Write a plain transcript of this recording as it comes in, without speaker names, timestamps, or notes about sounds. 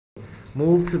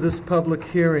Move to this public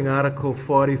hearing, Article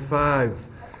 45.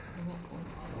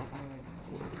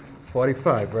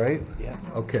 45, right? Yeah.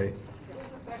 Okay.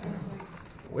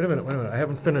 Wait a minute. I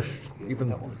haven't finished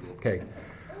even. Okay.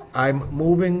 I'm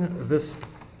moving this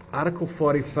Article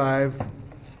 45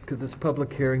 to this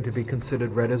public hearing to be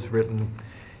considered read as written.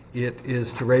 It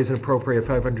is to raise and appropriate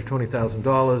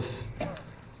 $520,000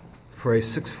 for a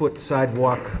 6-foot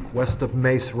sidewalk west of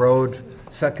Mace Road,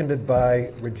 seconded by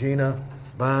Regina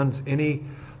Barnes. Any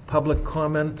public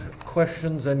comment,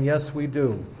 questions? And yes, we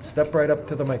do. Step right up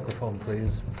to the microphone,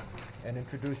 please, and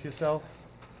introduce yourself.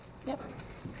 Yep.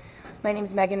 My name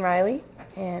is Megan Riley,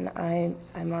 and I'm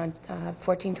on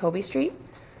 14 Toby Street,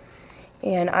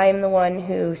 and I am the one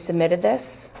who submitted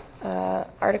this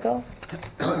article.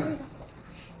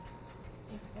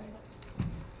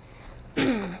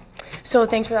 So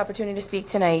thanks for the opportunity to speak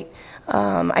tonight.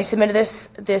 I submitted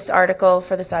this article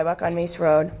for the sidewalk on Mace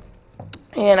Road,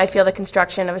 and I feel the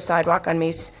construction of a sidewalk on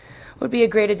Mace would be a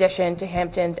great addition to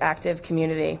Hampton's active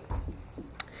community.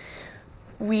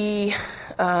 It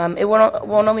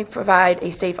won't only provide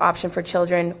a safe option for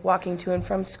children walking to and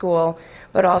from school,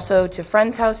 but also to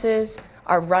friends' houses,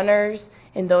 our runners,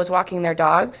 and those walking their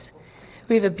dogs.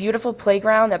 We have a beautiful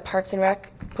playground that Parks and Rec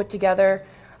put together.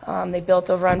 They built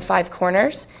over on 5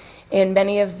 corners, and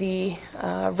many of the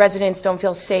residents don't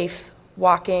feel safe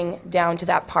walking down to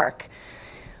that park.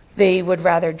 They would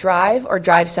rather drive or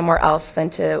drive somewhere else than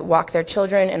to walk their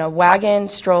children in a wagon,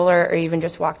 stroller, or even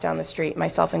just walk down the street,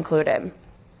 myself included.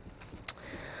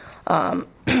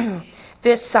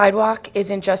 This sidewalk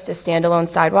isn't just a standalone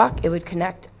sidewalk. It would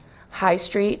connect High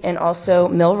Street and also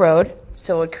Mill Road,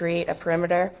 so it would create a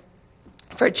perimeter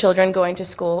for children going to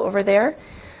school over there.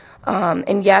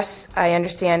 And yes, I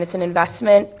understand it's an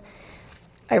investment.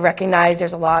 I recognize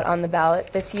there's a lot on the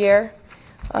ballot this year.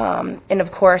 And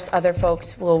of course, other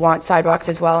folks will want sidewalks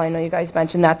as well. I know you guys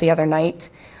mentioned that the other night.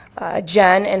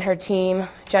 Jennifer and her team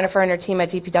at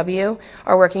DPW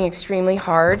are working extremely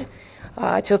hard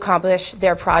to accomplish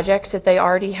their projects that they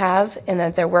already have, and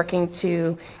that they're working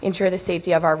to ensure the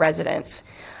safety of our residents.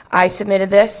 I submitted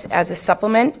this as a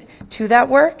supplement to that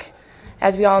work.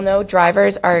 As we all know,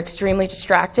 drivers are extremely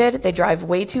distracted. They drive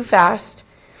way too fast.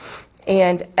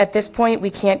 And at this point, we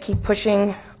can't keep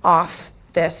pushing off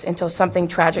this until something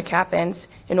tragic happens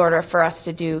in order for us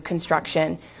to do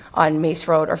construction on Mace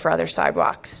Road or for other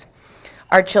sidewalks.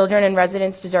 Our children and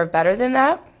residents deserve better than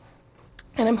that.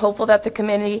 And I'm hopeful that the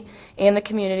committee and the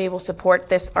community will support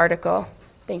this article.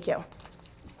 Thank you.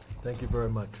 Thank you very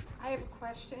much. I have a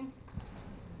question.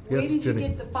 Yes, Where did Jenny. you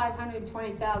get the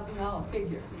 $520,000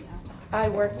 figure? I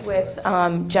worked with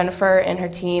Jennifer and her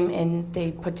team, and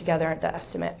they put together the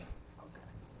estimate.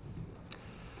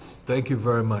 Thank you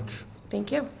very much.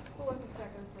 Thank you. Who was the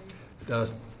second,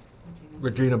 please?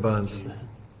 Regina Barnes.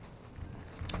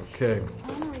 Okay. I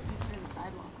want to reconsider the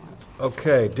sidewalk one.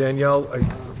 Okay, Danielle,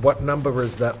 what number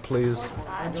is that, please?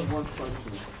 I have one question.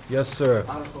 Yes, sir.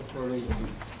 Article 30,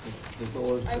 the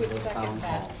doors I to would the second town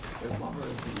that. hall. There's one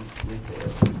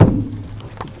repaired.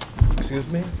 Excuse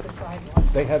me? The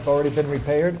sidewalk. They have already been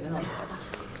repaired?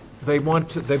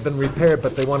 They've been repaired,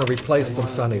 but they want to replace them,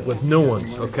 Sonny, with new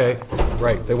ones, okay?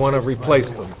 Right, they want to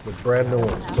replace them with brand new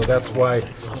ones. So that's why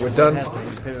we're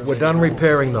done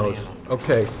repairing those.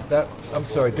 Okay, I'm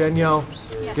sorry, Danielle,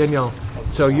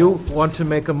 so you want to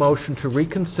make a motion to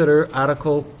reconsider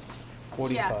Article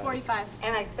 45. Yeah, 45.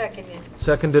 And I second it.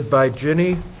 seconded by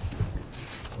Ginny.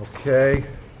 Okay.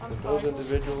 Those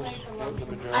individuals,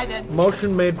 I did.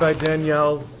 Motion made by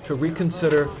Danielle to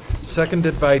reconsider,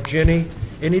 seconded by Ginny.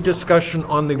 Any discussion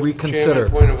on the reconsider?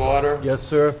 Chairman, point of order. Yes,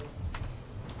 sir.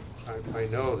 I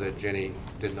know that Jenny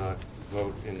did not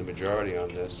vote in the majority on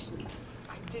this.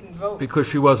 Didn't vote. Because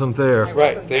she wasn't there.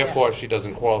 Right, therefore she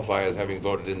doesn't qualify as having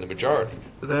voted in the majority.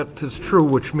 That is true,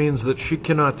 which means that she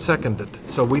cannot second it.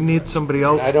 So we need somebody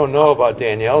else. I don't know about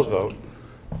Danielle's vote.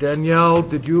 Danielle,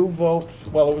 did you vote?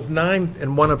 Well, it was 9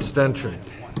 and 1 abstention.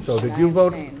 So did you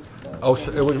vote? Oh,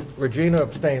 so it was Regina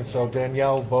abstained, so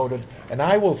Danielle voted, and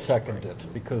I will second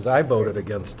it because I voted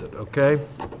against it, okay?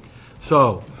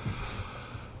 So,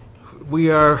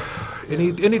 we are,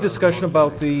 any discussion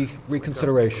about the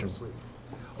reconsideration?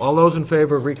 All those in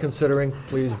favor of reconsidering,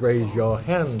 please raise your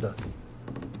hand.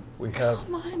 We have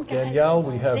Danielle,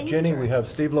 we have Ginny, we have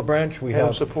Steve LeBranch, we I'm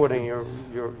have supporting your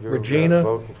Regina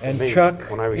vote for and me Chuck.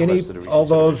 when I requested a All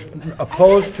those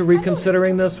opposed to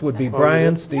reconsidering this would be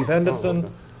Brian, Steve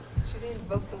Henderson. She didn't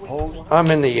vote the way you wanted.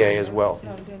 I'm in the yay as well.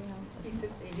 No, Danielle. He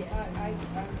said, yeah,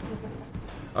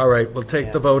 All right, we'll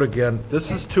take the vote again.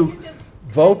 This is to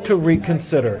vote to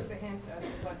reconsider.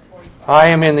 I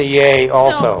am in the yay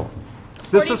also.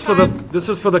 This is for the, 45. this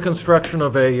is for the construction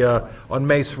of a, on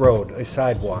Mace Road, a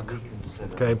sidewalk,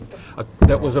 okay?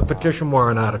 That was a petition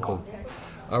warrant article.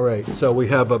 All right, so we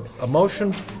have a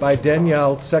motion by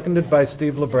Danielle, seconded by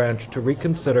Steve LeBranch, to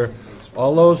reconsider.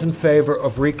 All those in favor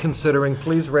of reconsidering,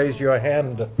 please raise your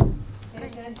hand.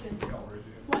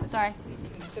 What? Sorry.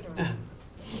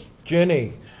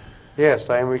 Ginny, Yes,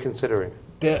 I am reconsidering.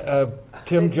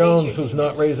 Tim Jones, who's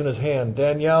not raising his hand,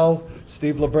 Danielle,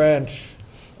 Steve LeBranch,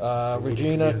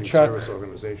 Regina, Community Chuck. Service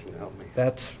Organization, help me.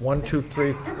 That's 1, 2,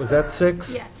 3, was that 6?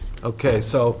 Yes. Okay,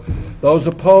 so those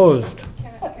opposed?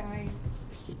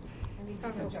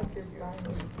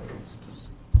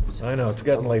 I know, it's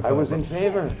getting late. I was Bob. in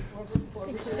favor.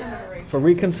 For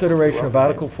reconsideration of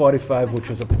Article 45,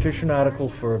 which is a petition article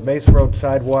for Mace Road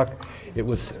sidewalk. It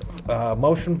was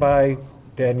motioned by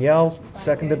Danielle,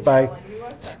 seconded by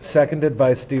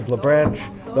Steve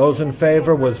LeBranch. Those in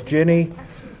favor was Ginny,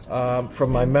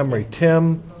 from my memory,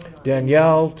 Tim,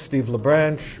 Danielle, Steve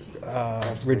LeBranch,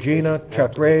 Regina,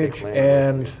 Chuck Rage,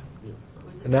 and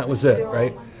that was it,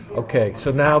 right? Okay,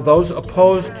 so now those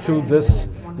opposed to this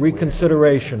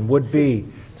reconsideration would be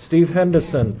Steve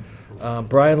Henderson,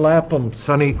 Brian Lapham,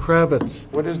 Sonny Kravitz,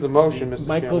 What is the motion, Mr.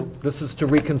 Michael. Chairman? This is to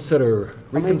reconsider.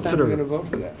 How many times are we going to Reconsider. vote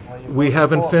for that? We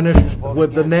haven't finished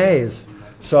with the nays.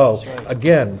 So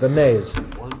again, the nays: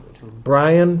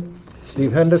 Brian,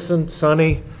 Steve Henderson,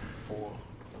 Sonny,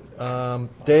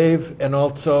 Dave, and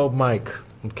also Mike.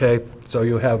 Okay, so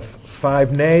you have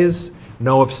 5 nays,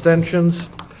 no abstentions.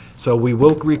 So we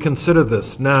will reconsider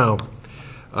this now.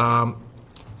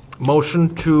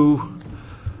 Motion to.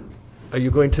 Are you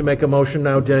going to make a motion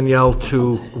now, Danielle,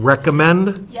 to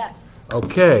recommend? Yes.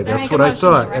 Okay, I that's make what a I motion to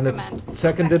thought. And recommend. it's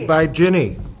seconded by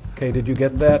Ginny. Okay, did you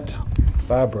get that?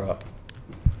 Barbara.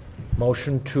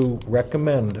 Motion to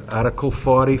recommend Article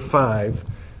 45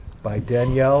 by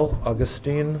Danielle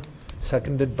Augustine,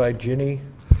 seconded by Ginny.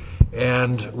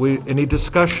 And any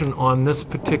discussion on this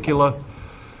particular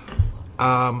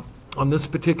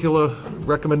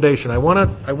recommendation? I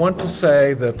want to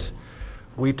say that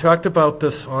we talked about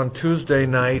this on Tuesday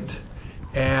night,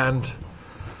 and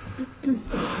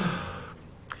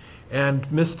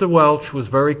Mr. Welch was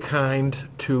very kind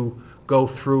to go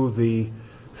through the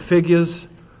figures,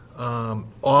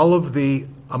 all of the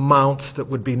amounts that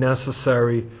would be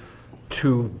necessary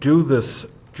to do this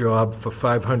job for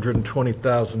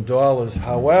 $520,000.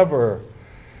 However,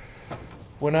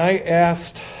 when I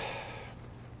asked,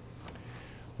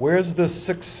 where's the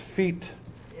 6 feet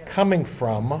coming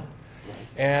from?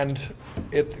 And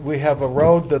we have a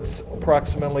road that's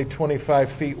approximately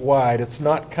 25 feet wide. It's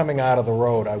not coming out of the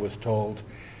road, I was told,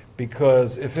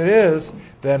 because if it is,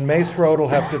 then Mace Road will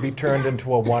have to be turned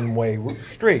into a one-way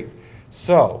street.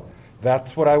 So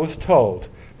that's what I was told.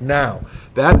 Now,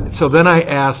 so then I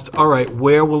asked, all right,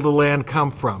 where will the land come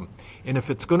from? And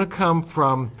if it's going to come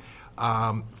from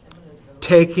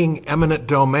taking eminent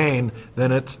domain, then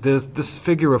this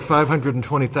figure of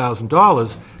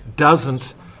 $520,000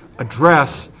 doesn't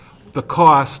address the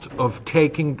cost of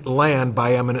taking land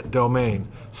by eminent domain.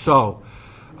 So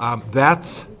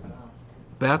that's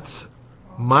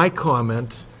my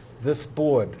comment. This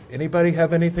board. Anybody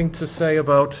have anything to say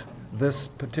about this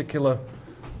particular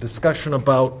discussion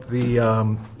about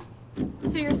the?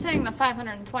 So you're saying the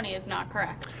 520 is not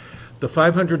correct? The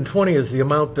 520 is the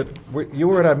amount that you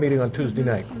were at our meeting on Tuesday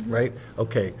night, right?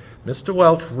 Okay. Mr.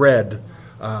 Welch read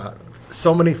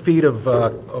so many feet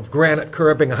of granite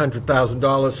curbing,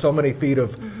 $100,000. So many feet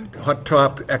of hot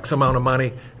top, X amount of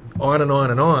money, on and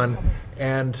on and on.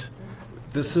 And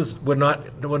this is we're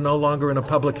no longer in a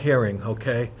public hearing,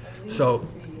 okay? So,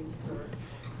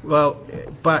 well,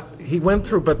 but he went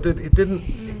through, but he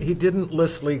didn't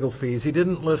list legal fees. He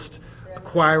didn't list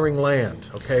acquiring land,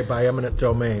 okay, by eminent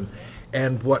domain.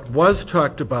 And what was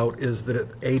talked about is that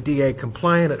ADA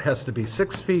compliant, it has to be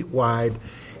 6 feet wide,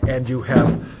 and you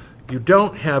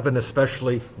don't have an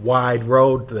especially wide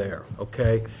road there,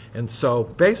 okay? And so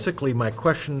basically my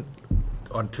question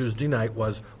on Tuesday night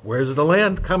was, where's the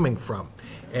land coming from?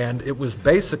 And it was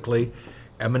basically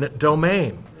eminent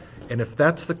domain. And if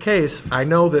that's the case, I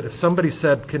know that if somebody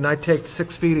said, can I take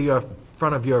 6 feet of your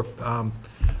front of your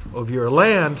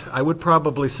land, I would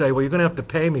probably say, well, you're going to have to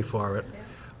pay me for it.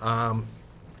 And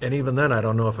even then, I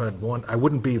don't know if I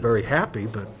wouldn't be very happy,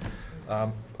 but,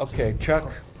 okay,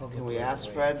 Chuck? Can we ask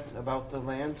Fred about the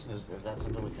land? Is that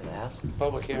something we can ask? The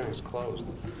public hearing is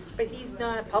closed. But he's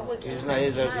not a public, He's he's not- not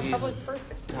he's a- a he's- public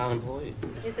person. Town employee.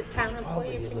 He's a town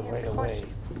employee, if you can answer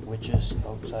questions. Which is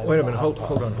outside. Wait a of minute, the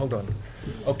hold on.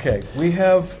 Okay, we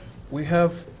have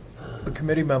a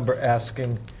committee member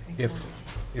asking if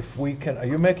we can, are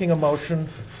you making a motion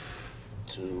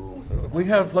to, We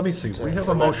have, let me see, we have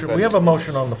a motion, we have a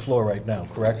motion on the floor right now,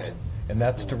 correct? And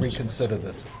that's to reconsider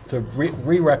this, to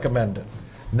re-recommend it.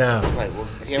 Now, right, well,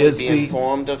 can't we is be the,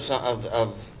 informed of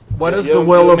what is you're- the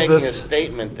will you're of making a this?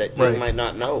 statement that Right. you might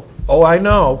not know. Oh, I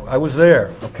know, I was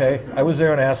there, okay? I was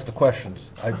there and asked the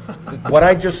questions. What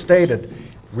I just stated,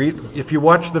 if you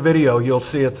watch the video, you'll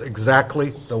see it's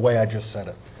exactly the way I just said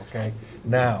it, okay?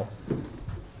 Now,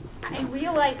 I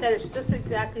realize that it's just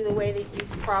exactly the way that you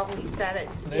probably said it,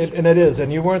 Steve. and it is,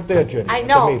 and you weren't there, Jenny. I at the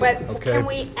know, meeting, but okay? can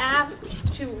we ask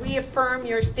to reaffirm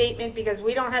your statement, because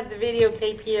we don't have the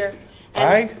videotape here?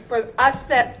 I- And for us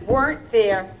that weren't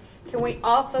there, can we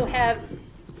also have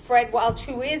Fred Welch,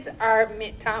 who is our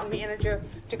town manager,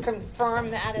 to confirm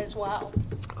that as well?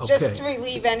 Okay. Just to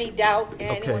relieve any doubt in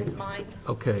Okay. anyone's mind.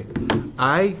 Okay.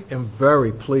 I am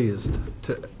very pleased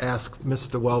to ask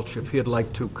Mr. Welch if he'd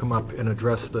like to come up and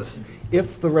address this.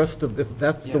 If that's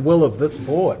the will of this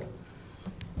board.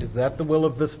 Is that the will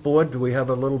of this board? Do we have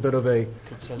a little bit of a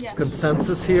Yes.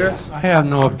 consensus here? I have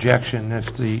no objection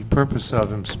if the purpose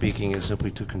of him speaking is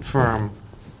simply to confirm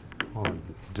or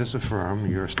disaffirm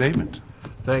your statement.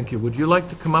 Thank you. Would you like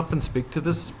to come up and speak to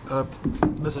this,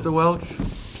 Mr. Welch?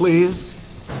 Please?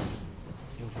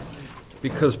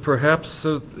 Because perhaps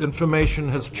information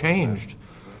has changed.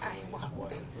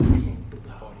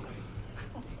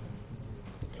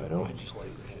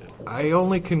 I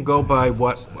only can go by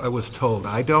what I was told.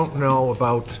 I don't know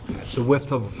about the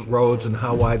width of roads and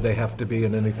how wide they have to be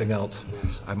and anything else.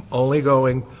 I'm only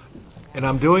going, and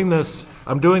I'm doing this,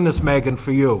 Megan,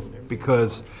 for you,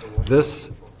 because this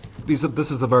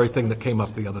is the very thing that came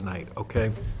up the other night,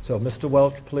 okay? So, Mr.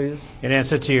 Welch, please. In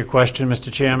answer to your question,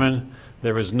 Mr. Chairman,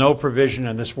 there is no provision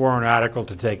in this warrant article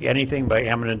to take anything by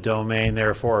eminent domain.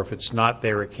 Therefore, if it's not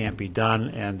there, it can't be done,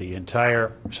 and the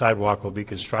entire sidewalk will be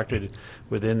constructed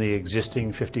within the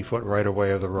existing 50-foot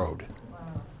right-of-way of the road.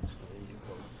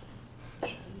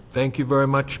 Thank you very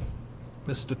much,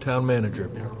 Mr. Town Manager.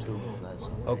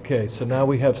 Okay, so now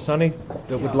we have Sonny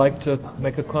that would like to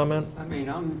make a comment. I mean,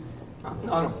 I'm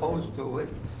not opposed to it,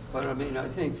 but I mean, I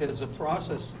think there's a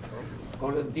process. Go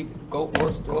to the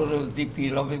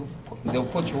DPW, they'll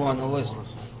put you on the list.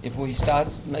 If we start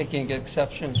making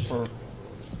exceptions for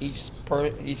each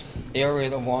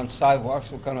area that wants sidewalks,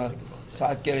 we're gonna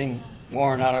start getting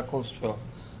warrant articles for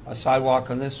a sidewalk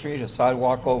on this street, a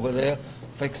sidewalk over there,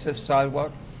 fix this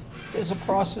sidewalk. There's a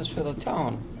process for the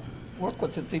town. Work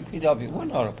with the DPW, we're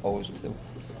not opposed to.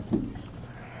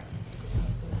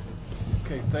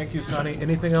 Okay, thank you, Sonny.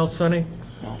 Anything else, Sonny?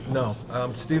 No.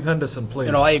 Steve Henderson, please.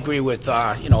 You know, I agree with,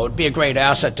 it'd be a great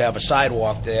asset to have a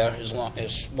sidewalk there, as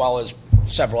well as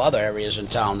several other areas in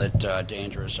town that are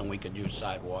dangerous and we could use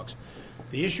sidewalks.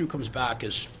 The issue comes back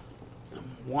is,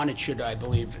 one, I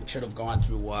believe it should have gone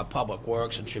through Public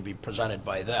Works and should be presented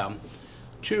by them.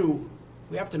 Two,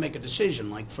 we have to make a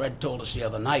decision, like Fred told us the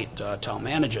other night, town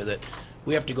manager, that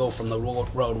we have to go from the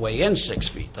roadway in 6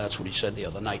 feet. That's what he said the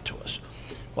other night to us.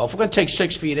 Well, if we're going to take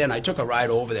 6 feet in, I took a ride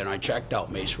over there and I checked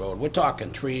out Mace Road. We're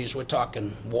talking trees, we're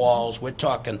talking walls, we're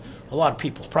talking a lot of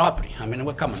people's property. I mean,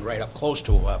 we're coming right up close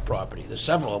to our property. There's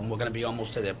several of them, we're going to be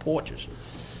almost to their porches.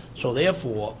 So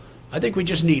therefore, I think we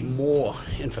just need more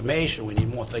information. We need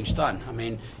more things done. I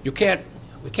mean, we can't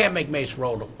make Mace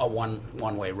Road a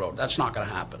one-way road. That's not going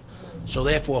to happen. So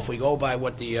therefore, if we go by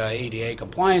what the ADA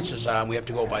compliances are, we have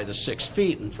to go by the 6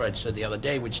 feet. And Fred said the other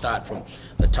day we'd start from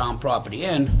the town property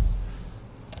in.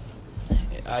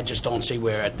 I just don't see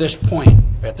where, at this point,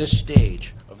 at this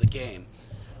stage of the game,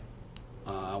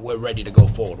 we're ready to go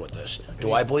forward with this.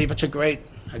 Do I believe it's a great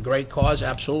cause?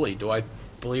 Absolutely. Do I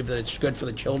believe that it's good for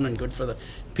the children, good for the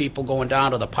people going down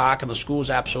to the park and the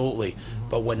schools? Absolutely.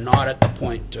 But we're not at the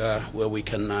point where we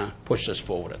can push this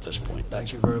forward at this point.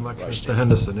 Thank you very much, Mr.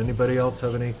 Henderson. Anybody else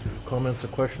have any comments or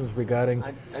questions regarding?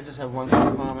 I just have one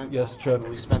quick comment. Yes, Chuck.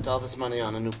 We spent all this money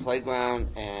on a new playground,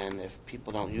 and if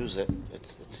people don't use it,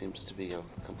 it seems to be a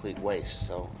complete waste.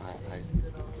 So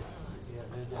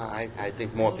I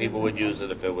think more people would use it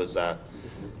if it was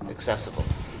accessible.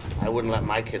 I wouldn't let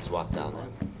my kids walk down there.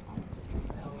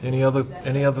 Any other?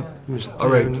 All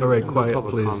right, quiet,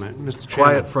 Public please. comment. Mr. Chairman.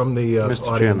 Quiet from the Mr.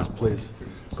 audience, Chairman. please.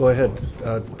 Go ahead,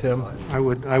 Tim. I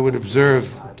would observe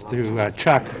through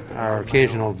Chuck, our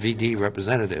occasional VD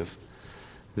representative,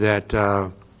 that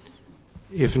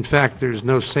if in fact there's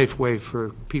no safe way for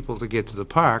people to get to the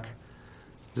park,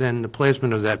 then the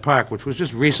placement of that park, which was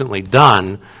just recently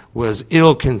done, was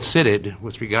ill-considered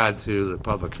with regard to the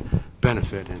public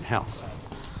benefit and health.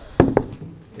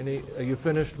 Are you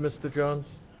finished, Mr. Jones?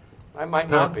 I might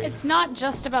not be. It's not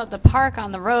just about the park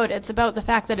on the road. It's about the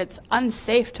fact that it's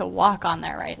unsafe to walk on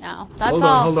there right now. That's Hold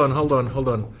all.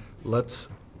 on. Let's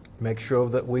make sure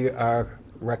that we are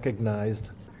recognized.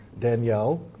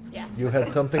 Danielle, Yeah. you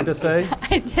had something to say?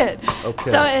 I did.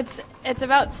 Okay. So it's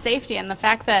about safety and the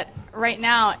fact that right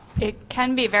now it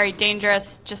can be very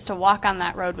dangerous just to walk on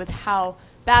that road with how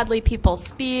badly people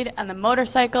speed and the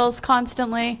motorcycles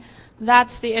constantly.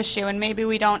 That's the issue, and maybe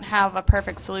we don't have a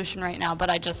perfect solution right now, but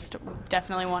I just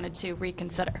definitely wanted to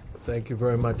reconsider. Thank you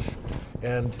very much.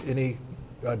 And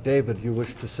David, you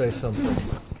wish to say something?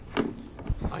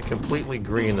 I completely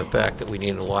agree in the fact that we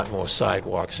need a lot more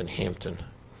sidewalks in Hampton,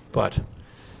 but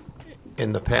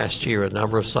in the past year, a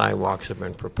number of sidewalks have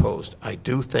been proposed. I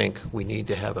do think we need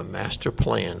to have a master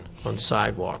plan on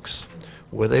sidewalks,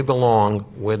 where they belong,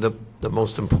 where the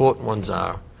most important ones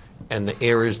are, and the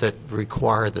areas that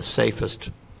require the safest,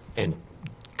 and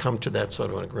come to that sort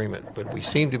of an agreement. But we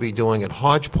seem to be doing it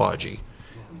hodgepodgey,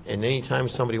 and anytime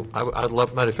somebody,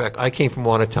 matter of fact, I came from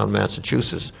Watertown,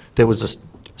 Massachusetts. There was a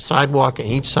sidewalk on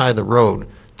each side of the road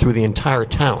through the entire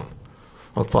town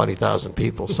of 40,000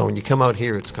 people. So when you come out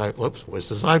here, it's kind of, whoops, where's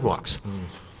the sidewalks?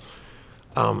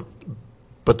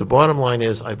 But the bottom line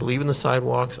is, I believe in the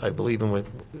sidewalks. I believe in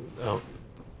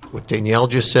what Danielle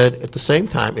just said. At the same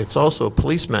time, it's also a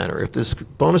police matter. If this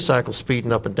motorcycle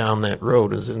speeding up and down that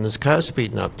road and this car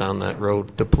speeding up down that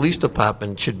road, the police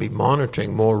department should be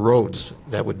monitoring more roads.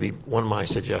 That would be one of my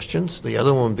suggestions. The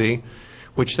other one would be,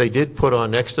 which they did put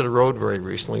on next to the road very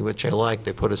recently, which I like,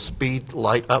 they put a speed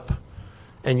light up.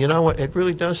 And you know what? It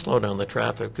really does slow down the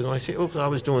traffic, because when I say, oops, I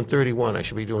was doing 31, I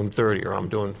should be doing 30, or I'm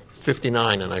doing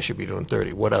 59 and I should be doing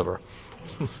 30, whatever.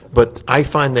 But I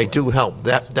find they do help.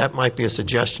 That might be a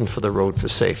suggestion for the road for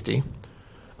safety.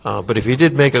 But if you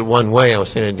did make it one way, I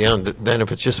was saying, then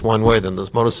if it's just one way, then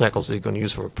those motorcycles are going to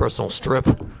use for a personal strip.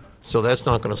 So that's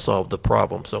not going to solve the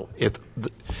problem. So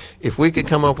if we could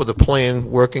come up with a plan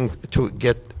working to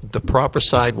get the proper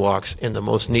sidewalks in the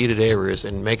most needed areas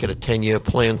and make it a 10-year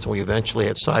plan so we eventually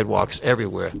have sidewalks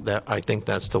everywhere, I think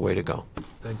that's the way to go.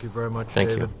 Thank you very much, Thank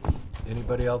David. you.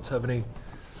 Anybody else have any?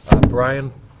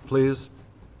 Brian, please.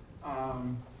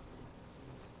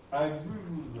 I agree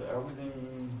with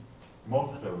everything,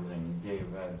 most everything Dave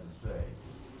had to say.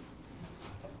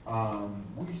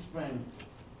 We spent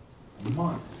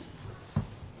months,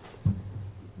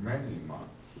 many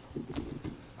months,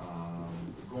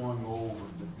 going over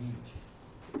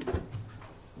the beach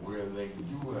where they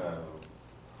do have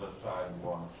the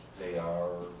sidewalks. They are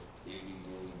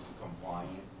ADA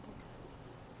compliant.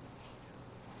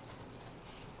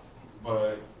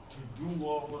 But to do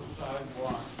all the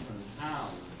sidewalks in town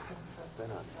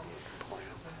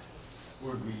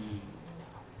would be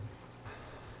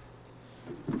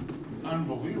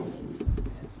unbelievable.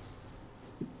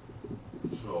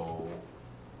 So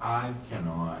I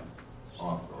cannot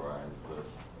authorize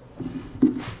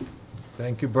this.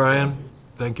 Thank you, Brian.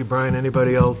 Thank you, Brian.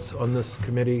 Anybody else on this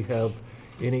committee have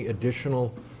any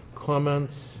additional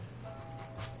comments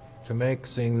to make?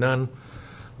 Seeing none.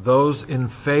 Those in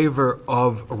favor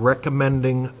of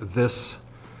recommending this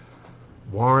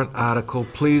warrant article,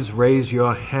 please raise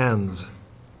your hands.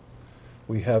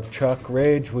 We have Chuck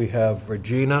Rage, we have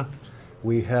Regina,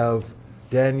 we have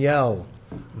Danielle.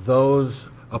 Those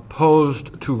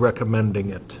opposed to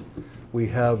recommending it, we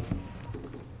have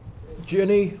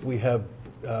Ginny, we have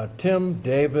Tim,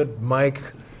 David,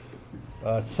 Mike,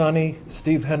 Sonny,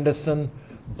 Steve Henderson,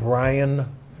 Brian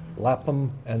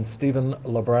Lapham, and Stephen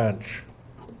LaBranche.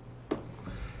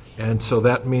 And so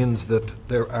that means that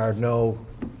there are no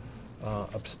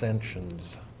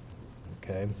abstentions.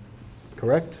 Okay?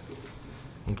 Correct?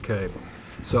 Okay.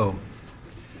 So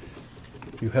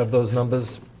you have those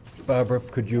numbers, Barbara?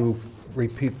 Could you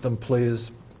repeat them, please?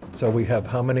 So we have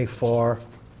how many for?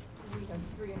 We have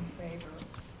 3 in favor.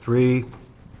 3. And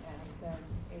then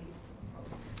 8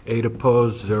 opposed. 8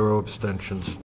 opposed, 0 abstentions.